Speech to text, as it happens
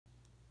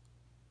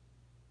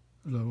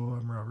Hello,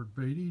 I'm Robert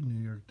Beatty,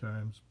 New York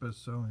Times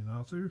best-selling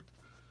author.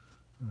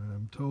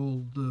 I'm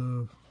told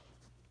the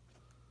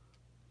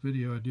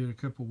video I did a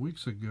couple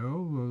weeks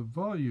ago, the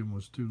volume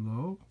was too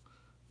low,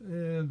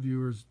 and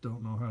viewers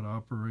don't know how to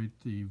operate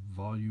the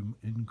volume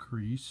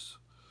increase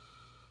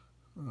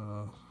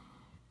on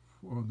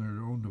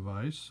their own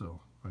device,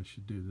 so I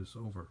should do this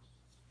over.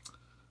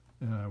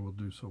 And I will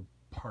do so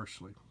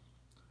partially.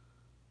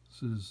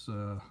 This is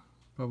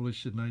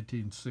published in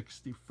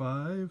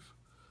 1965.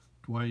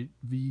 Dwight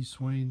V.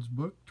 Swain's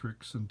book,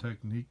 Tricks and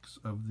Techniques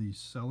of the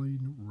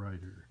Selling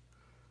Writer.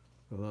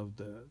 I love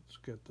that. It's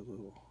got the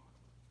little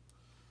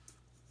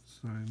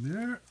sign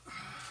there.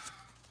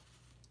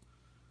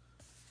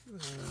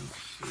 Let's see.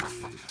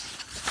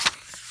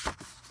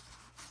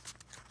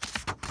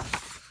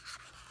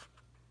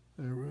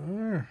 There we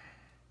are.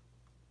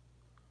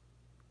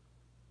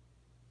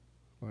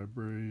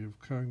 Library of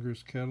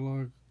Congress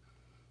catalog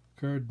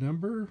card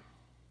number.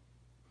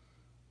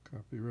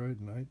 Copyright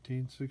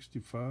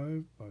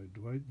 1965 by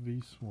Dwight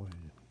V.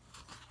 Swain.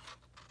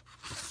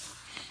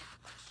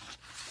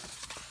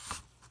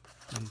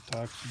 He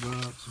talks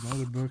about some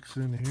other books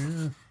in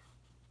here.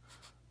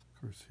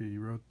 Of course, he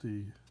wrote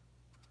the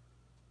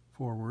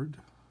foreword.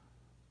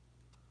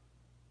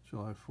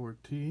 July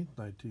 14th,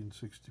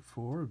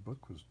 1964. The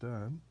book was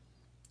done.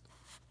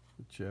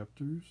 The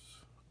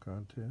chapters,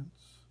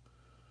 contents.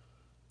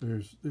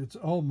 It's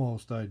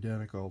almost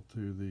identical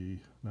to the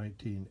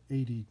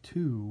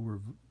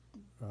 1982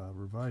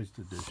 revised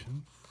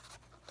edition.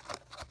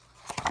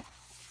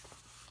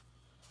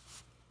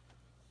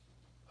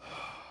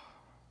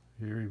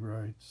 Here he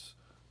writes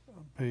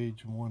on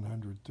page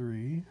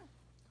 103,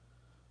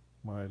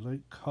 my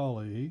late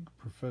colleague,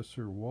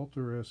 Professor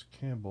Walter S.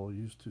 Campbell,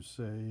 used to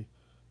say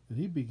that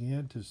he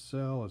began to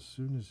sell as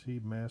soon as he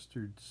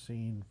mastered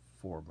scene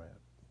format.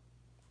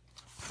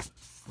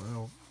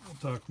 Well, we'll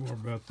talk more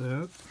about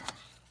that.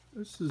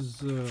 This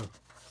is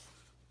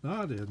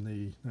not in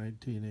the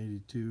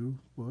 1982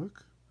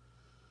 book,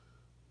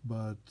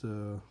 but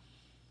in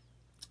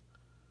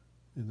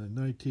the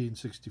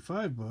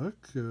 1965 book,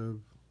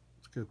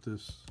 it's got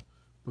this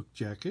book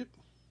jacket.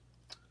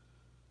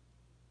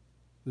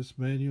 This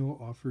manual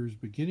offers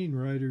beginning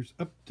writers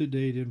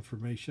up-to-date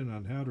information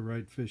on how to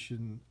write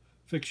fiction,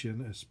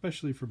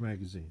 especially for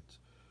magazines.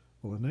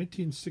 Well, in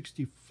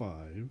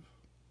 1965,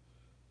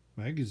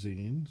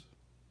 magazines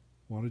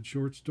wanted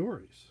short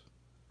stories.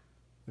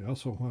 They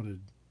also wanted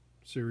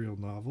serial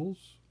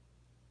novels,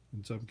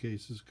 in some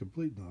cases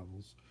complete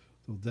novels,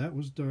 though that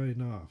was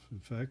dying off. In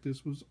fact,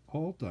 this was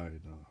all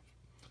dying off.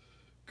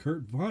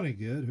 Kurt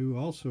Vonnegut, who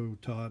also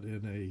taught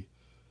in a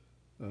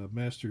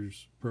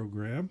master's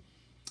program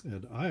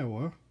at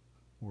Iowa,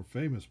 more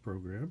famous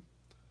program,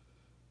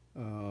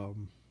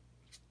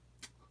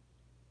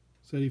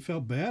 said he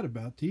felt bad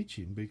about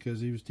teaching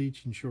because he was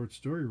teaching short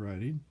story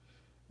writing,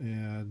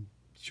 and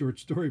short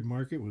story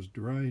market was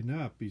drying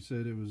up. He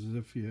said it was as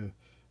if you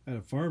had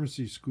a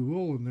pharmacy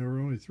school and there were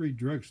only 3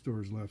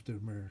 drugstores left in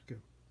America.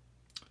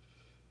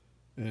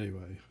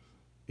 Anyway,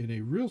 in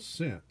a real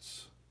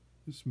sense,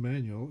 this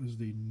manual is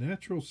the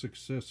natural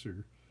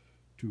successor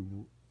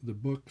to the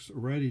books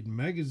Writing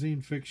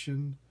Magazine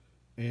Fiction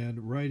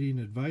and Writing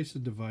Advice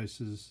and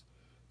Devices,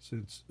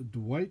 since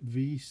Dwight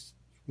V.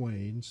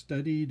 Swain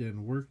studied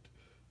and worked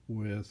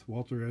with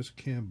Walter S.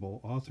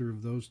 Campbell, author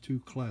of those 2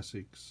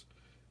 classics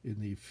in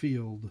the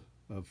field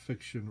of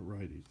fiction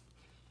writing.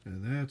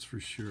 And that's for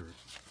sure.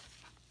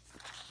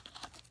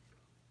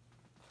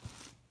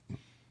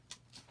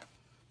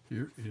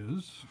 Here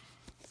is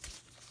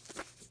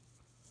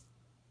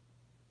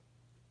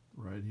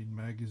Writing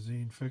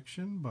Magazine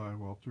Fiction by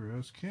Walter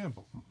S.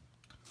 Campbell.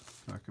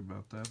 Talk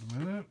about that in a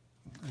minute.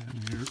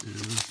 And here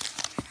is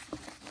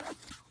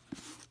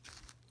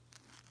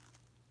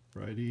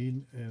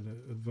Writing and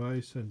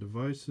Advice and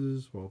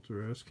Devices,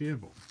 Walter S.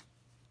 Campbell.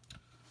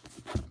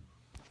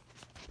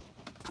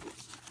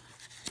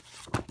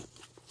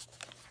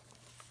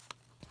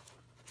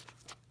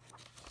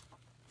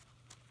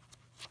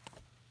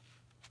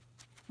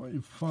 What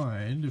you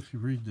find if you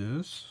read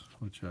this,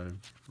 which I've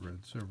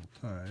read several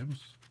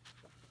times,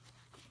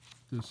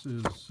 this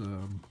is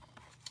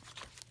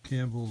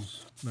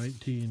Campbell's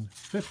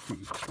 1950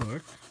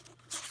 book,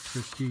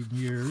 15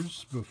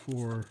 years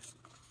before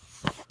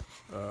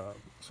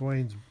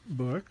Swain's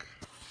book,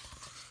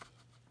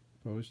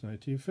 published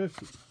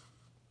 1950.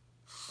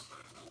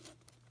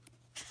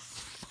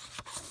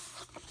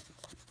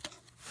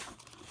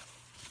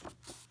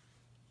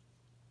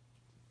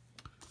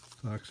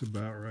 Talks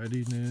about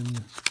writing in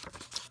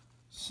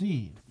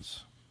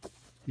scenes.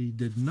 He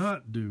did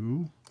not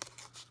do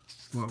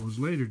what was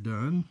later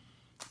done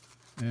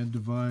and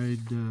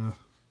divide,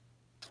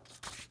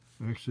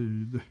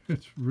 actually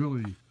it's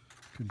really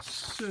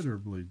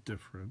considerably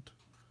different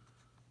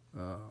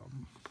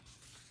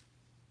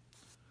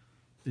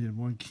in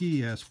one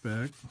key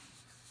aspect,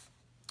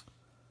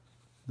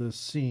 the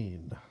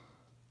scene.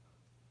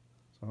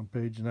 It's on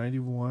page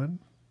 91.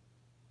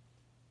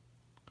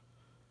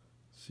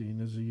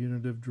 Scene is a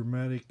unit of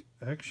dramatic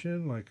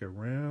action like a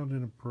round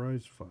in a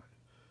prize fight.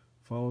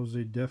 follows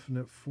a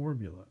definite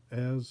formula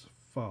as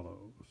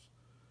follows.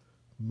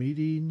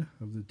 Meeting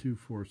of the two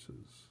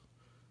forces,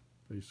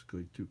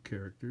 basically two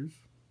characters.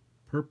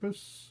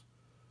 Purpose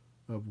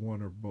of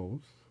one or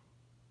both,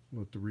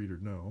 let the reader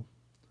know.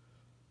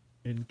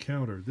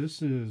 Encounter,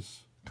 this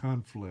is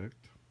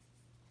conflict.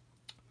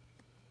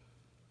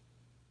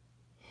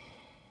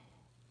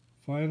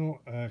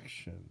 Final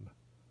action,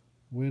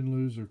 win,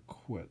 lose, or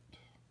quit.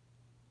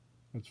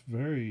 That's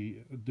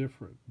very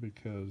different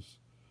because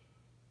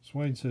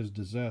Swain says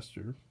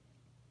disaster,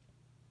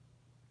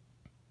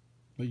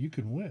 but you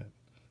can win.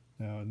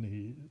 Now, in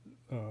the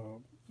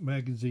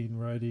magazine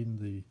writing,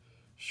 the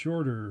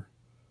shorter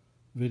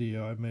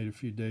video I made a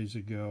few days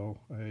ago,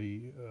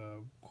 a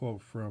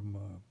quote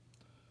from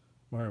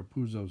Mario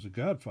Puzo's The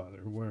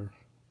Godfather, where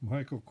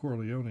Michael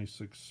Corleone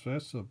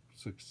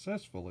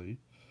successfully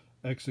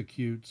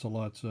executes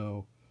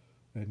Sollozzo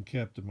and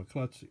Captain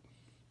McCluskey.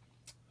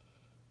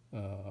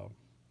 And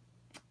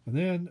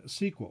then a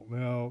sequel.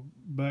 Now,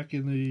 back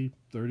in the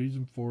 30s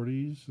and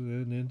 40s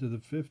and into the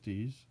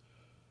 50s,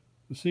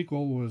 the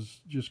sequel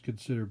was just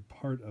considered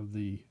part of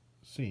the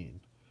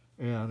scene.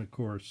 And, of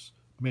course,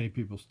 many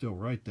people still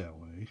write that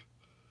way.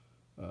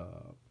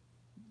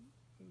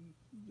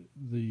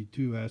 The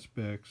two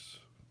aspects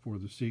for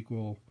the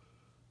sequel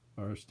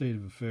are state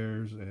of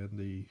affairs and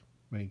the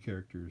main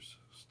character's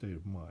state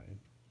of mind.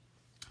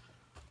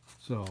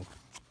 So,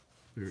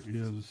 there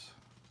is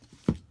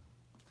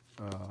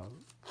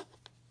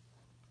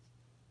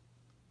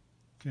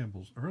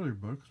Campbell's earlier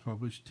books,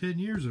 published 10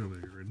 years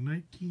earlier in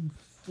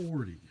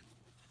 1940.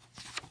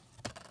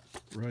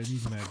 Writing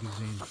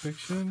magazine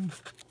fiction.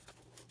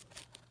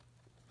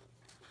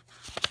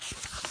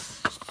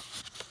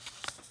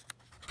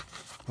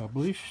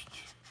 Published.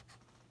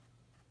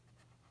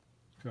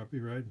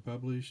 Copyright and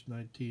published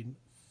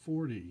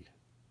 1940.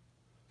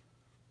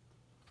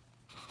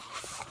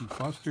 To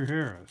Foster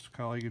Harris,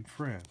 colleague and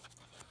friend.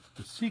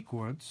 The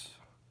sequence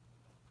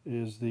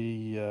is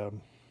the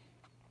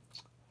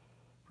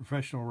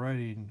professional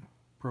writing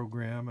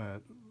program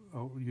at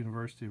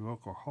University of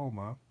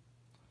Oklahoma.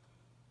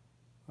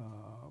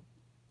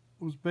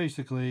 Was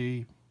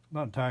basically,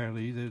 not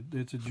entirely,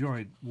 it's a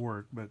joint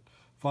work, but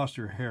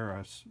Foster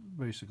Harris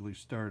basically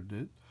started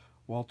it.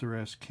 Walter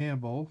S.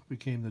 Campbell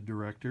became the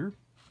director,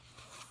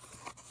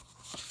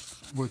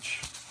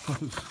 which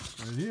was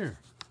right here.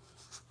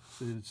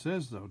 It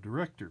says, though,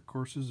 director,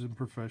 courses in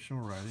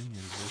professional writing,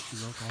 University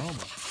of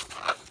Oklahoma.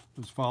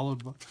 It was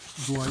followed by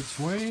Dwight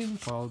Swain,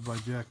 followed by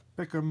Jack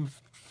Bickham,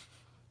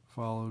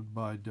 followed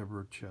by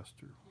Deborah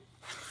Chester.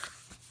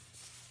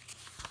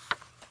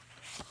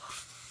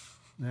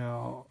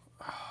 Now,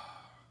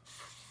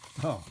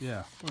 oh yeah,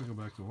 I want to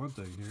go back to one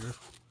thing here.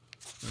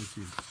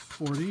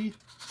 1940.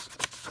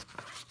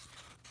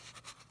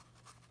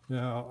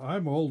 Now,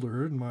 I'm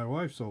older and my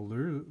wife's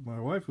older. My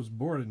wife was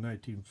born in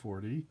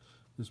 1940.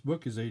 This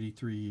book is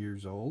 83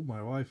 years old.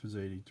 My wife is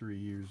 83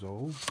 years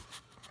old.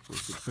 We're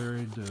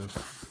preparing to,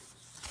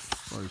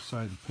 or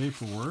sign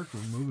paperwork.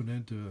 We're moving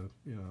into,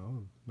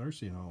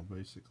 nursing home,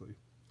 basically.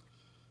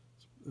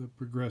 It's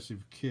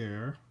progressive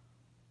care.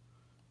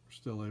 We're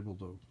still able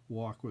to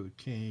walk with a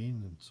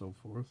cane and so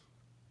forth.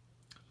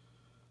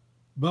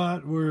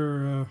 But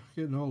we're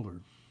getting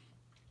older.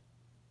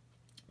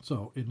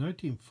 So, in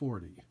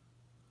 1940,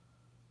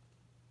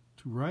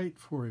 to write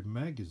for a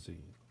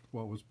magazine,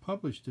 what was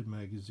published in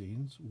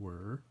magazines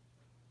were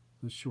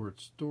the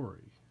short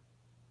story,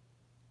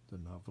 the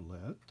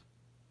novelette,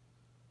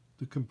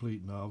 the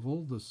complete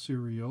novel, the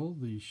serial,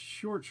 the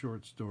short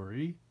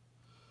story,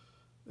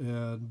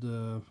 and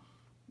the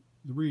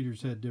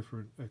readers had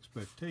different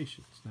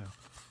expectations. Now,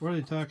 what are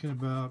they talking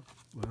about?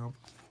 Well,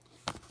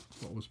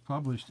 what was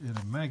published in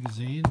a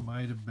magazine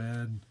might have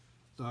been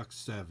Doc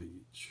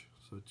Savage,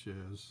 such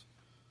as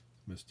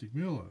Mystic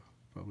Mula,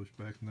 published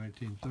back in the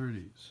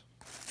 1930s.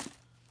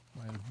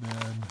 Might have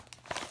been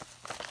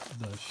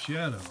The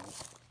Shadow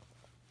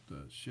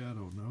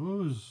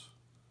Knows,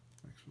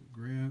 Maxwell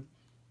Grant.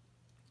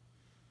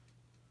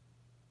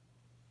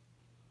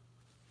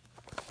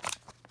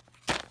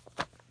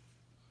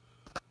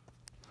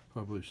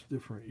 Published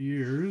different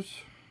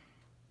years.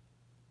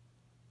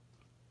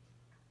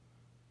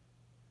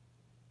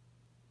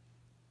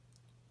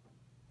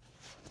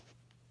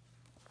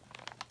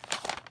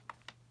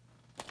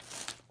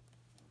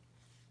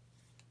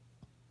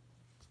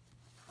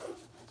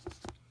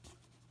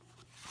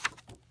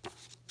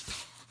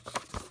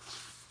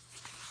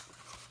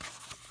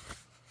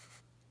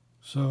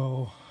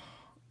 So,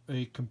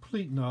 a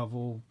complete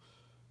novel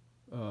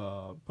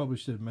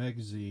published in a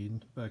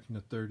magazine back in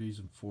the 30s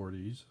and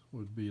 40s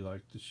would be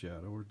like The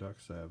Shadow or Doc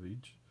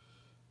Savage,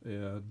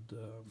 and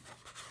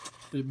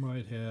it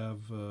might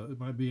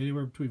be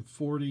anywhere between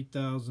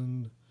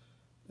 40,000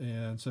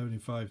 and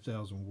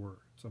 75,000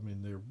 words. I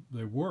mean,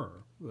 they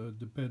were. It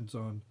depends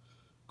on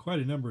quite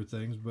a number of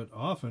things, but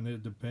often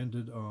it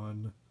depended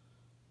on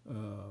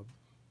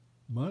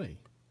money.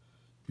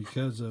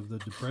 Because of the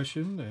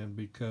Depression and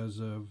because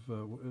of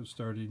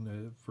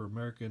starting for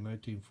America in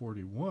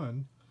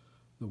 1941,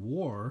 the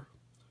war,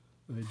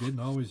 they didn't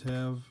always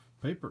have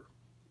paper,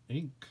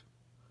 ink.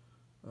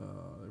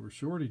 There were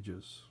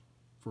shortages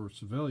for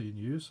civilian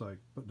use, like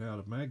putting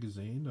out a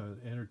magazine,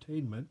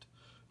 entertainment,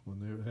 when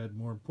they had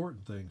more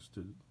important things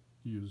to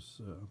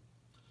use.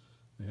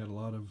 They had a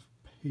lot of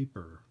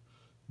paper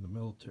in the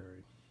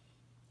military.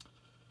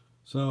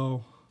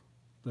 So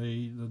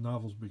the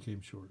novels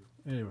became shorter.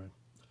 Anyway,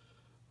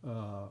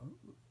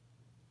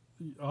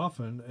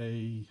 often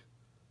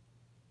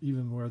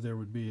even where there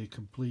would be a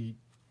complete,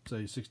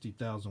 say,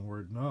 60,000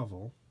 word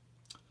novel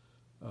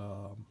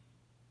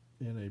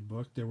in a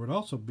book, there would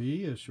also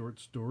be a short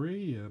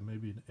story,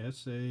 maybe an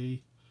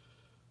essay,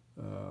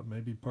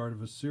 maybe part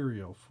of a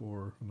serial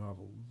for a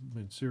novel. I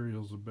mean,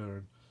 serials have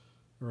been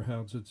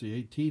around since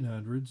the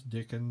 1800s.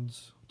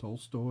 Dickens,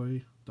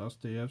 Tolstoy,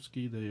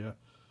 Dostoevsky, they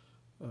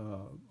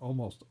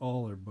almost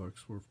all their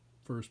books were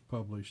first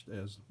published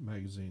as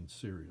magazine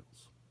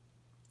serials.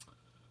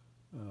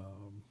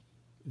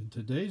 In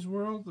today's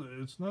world,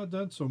 it's not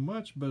done so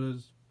much, but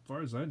as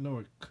far as I know,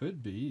 it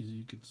could be.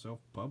 You could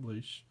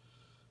self-publish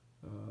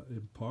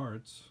in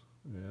parts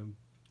and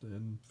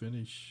then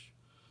finish,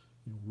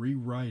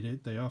 rewrite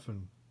it. They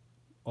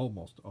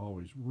almost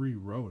always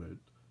rewrote it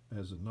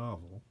as a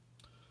novel,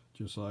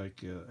 just like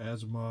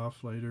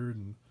Asimov later,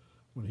 and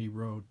when he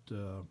wrote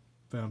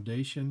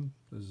Foundation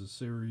as a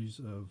series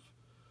of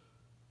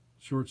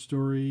short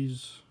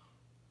stories,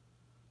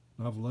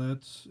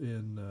 novelettes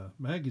in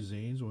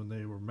magazines, when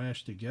they were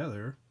mashed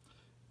together,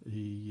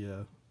 he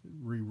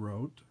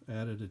rewrote,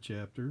 added a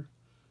chapter,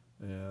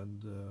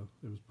 and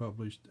it was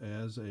published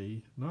as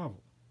a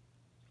novel.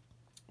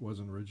 It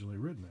wasn't originally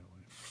written that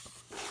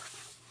way.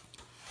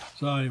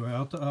 So anyway,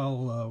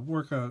 I'll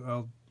work on,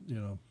 I'll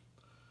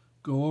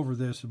go over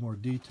this in more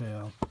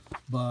detail,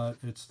 but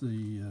it's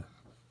the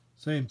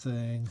same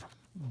thing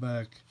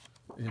back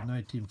in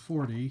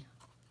 1940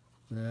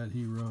 that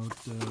he wrote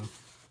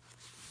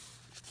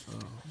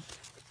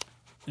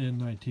in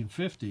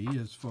 1950,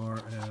 as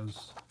far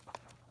as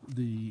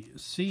the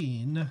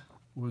scene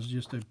was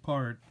just a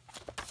part,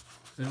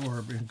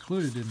 or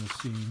included in the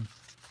scene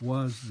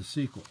was the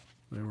sequel.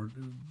 They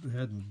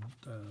hadn't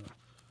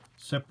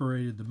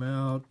separated them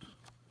out.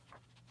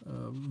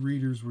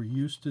 Readers were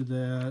used to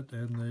that,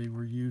 and they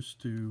were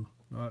used to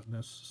not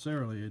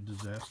necessarily a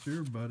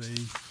disaster, but a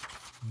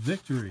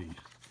victory.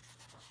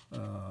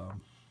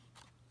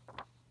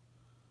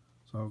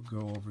 So I'll go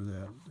over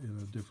that in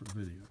a different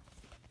video.